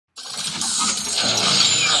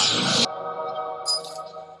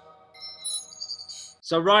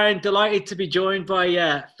So Ryan, delighted to be joined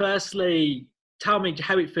by firstly, tell me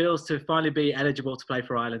how it feels to finally be eligible to play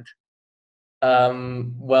for Ireland.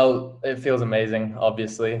 Well, it feels amazing,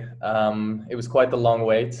 obviously. It was quite the long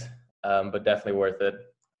wait, but definitely worth it.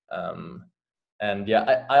 And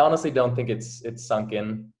yeah, I honestly don't think it's sunk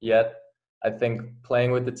in yet. I think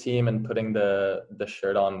playing with the team and putting the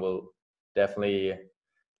shirt on will definitely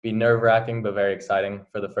be nerve-wracking, but very exciting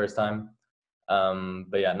for the first time.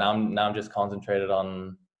 But yeah, now I'm just concentrated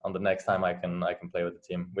on the next time I can play with the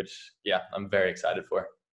team, which yeah, I'm very excited for.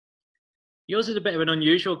 Yours is a bit of an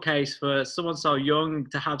unusual case for someone so young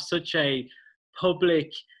to have such a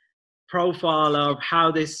public profile of how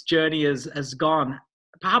this journey has gone.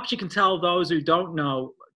 Perhaps you can tell those who don't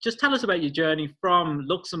know, just tell us about your journey from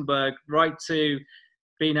Luxembourg right to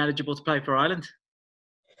being eligible to play for Ireland.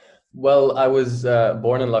 Well, I was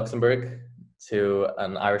born in Luxembourg to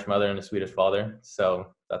an Irish mother and a Swedish father,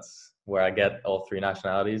 so that's where I get all three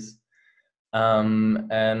nationalities.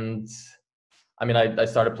 And I mean, I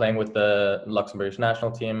started playing with the Luxembourgish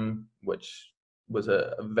national team, which was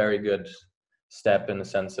a very good step in the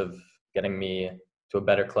sense of getting me to a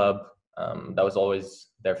better club. That was always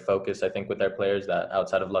their focus, I think, with their players, that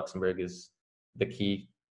outside of Luxembourg is the key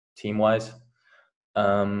team-wise.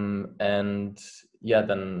 And yeah,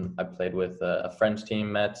 then I played with a French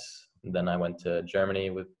team, Metz. Then I went to Germany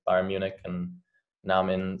with Bayern Munich, and now I'm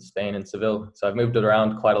in Spain in Seville. So I've moved it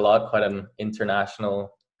around quite a lot, quite an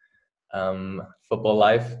international football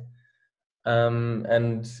life.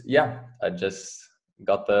 And yeah, I just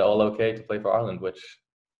got the all okay to play for Ireland, which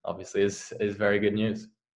obviously is very good news.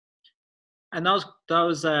 And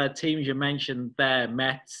those teams you mentioned there,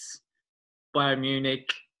 Metz, Bayern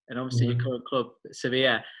Munich, and obviously your current club,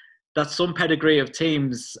 Sevilla, that's some pedigree of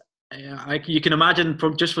teams. You can imagine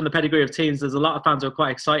from the pedigree of teams, there's a lot of fans who are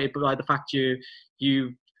quite excited by the fact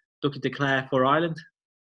you look to declare for Ireland.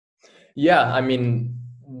 Yeah, I mean,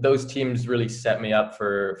 those teams really set me up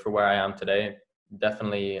for where I am today.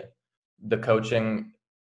 Definitely the coaching,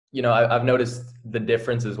 I've noticed the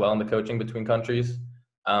difference as well in the coaching between countries.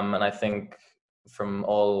 And I think from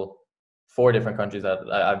all four different countries that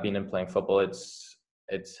I've been in playing football, it's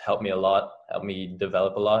helped me a lot, helped me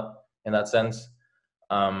develop a lot in that sense.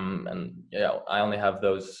 And yeah, I only have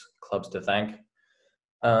those clubs to thank.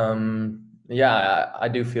 Yeah, I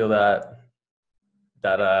do feel that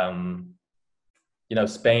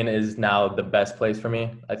Spain is now the best place for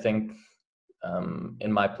me, I think,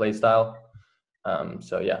 in my play style.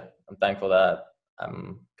 So yeah, I'm thankful that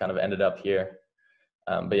I'm kind of ended up here.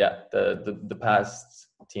 But yeah, the past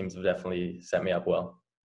teams have definitely set me up well.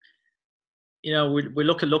 We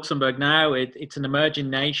look at Luxembourg now. It's an emerging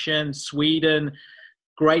nation. Sweden,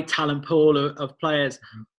 great talent pool of players.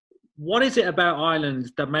 What is it about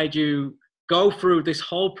Ireland that made you go through this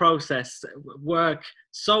whole process, work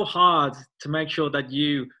so hard to make sure that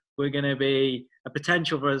you were going to be a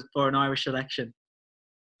potential for an Irish selection?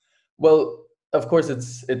 Well, of course,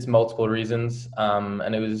 it's multiple reasons,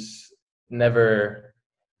 and it was never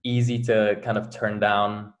easy to kind of turn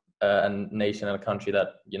down a nation and a country that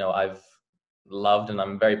I've loved, and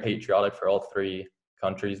I'm very patriotic for all three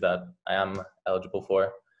countries that I am eligible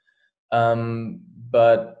for.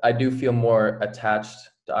 But I do feel more attached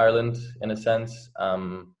to Ireland in a sense. I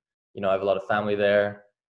have a lot of family there,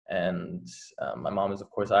 and my mom is of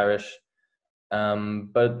course Irish.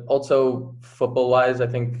 But also football-wise, I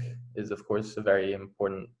think is of course a very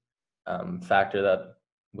important factor that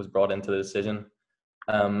was brought into the decision.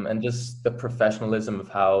 And just the professionalism of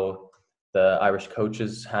how the Irish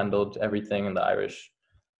coaches handled everything, and the Irish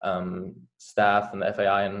staff and the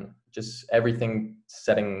FAI, and just everything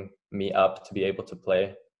setting me up to be able to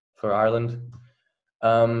play for Ireland.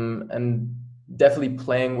 And definitely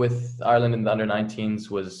playing with Ireland in the under-19s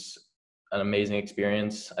was an amazing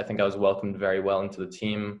experience. I think I was welcomed very well into the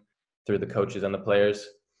team through the coaches and the players.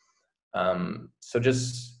 So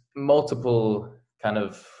just multiple kind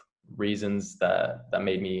of reasons that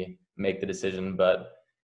made me make the decision. But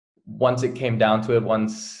once it came down to it,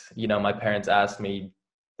 once my parents asked me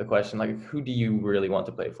the question, like, who do you really want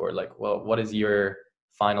to play for? Like, well, what is your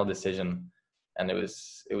final decision? And it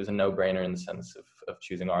was a no-brainer in the sense of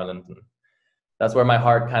choosing Ireland, and that's where my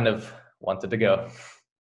heart kind of wanted to go.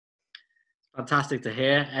 Fantastic to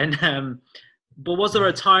hear. And but was there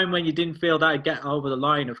a time when you didn't feel that I'd get over the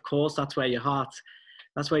line? Of course, that's where your heart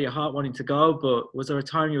wanting to go. But was there a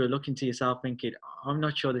time you were looking to yourself thinking, I'm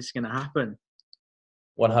not sure this is going to happen?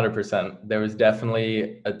 100%. There was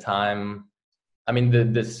definitely a time. I mean,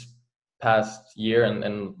 this past year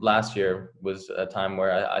and last year was a time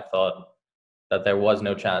where I thought that there was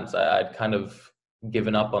no chance. I'd kind of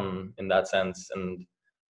given up in that sense. And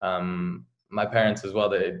my parents as well,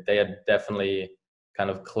 they had definitely kind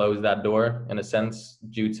of closed that door in a sense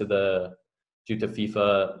due to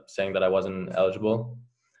FIFA saying that I wasn't eligible.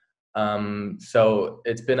 So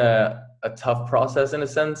it's been a tough process in a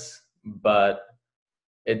sense, but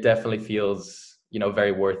it definitely feels,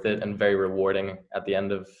 very worth it and very rewarding at the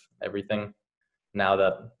end of everything, now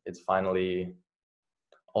that it's finally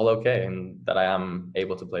all okay and that I am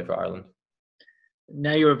able to play for Ireland.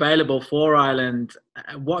 Now you're available for Ireland.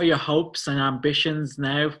 What are your hopes and ambitions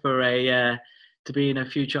now for to be in a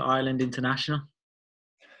future Ireland international?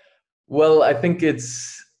 Well, I think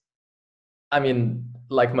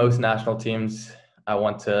like most national teams, I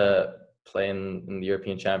want to play in the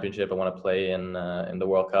European Championship. I want to play in the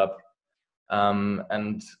World Cup.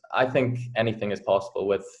 And I think anything is possible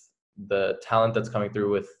with the talent that's coming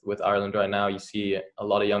through with Ireland right now. You see a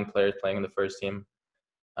lot of young players playing in the first team.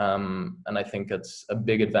 And I think it's a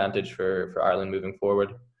big advantage for Ireland moving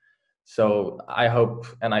forward. So I hope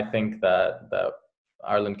and I think that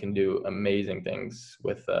Ireland can do amazing things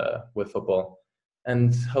with football,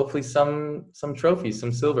 and hopefully some trophies,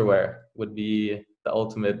 some silverware would be the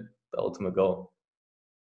ultimate goal.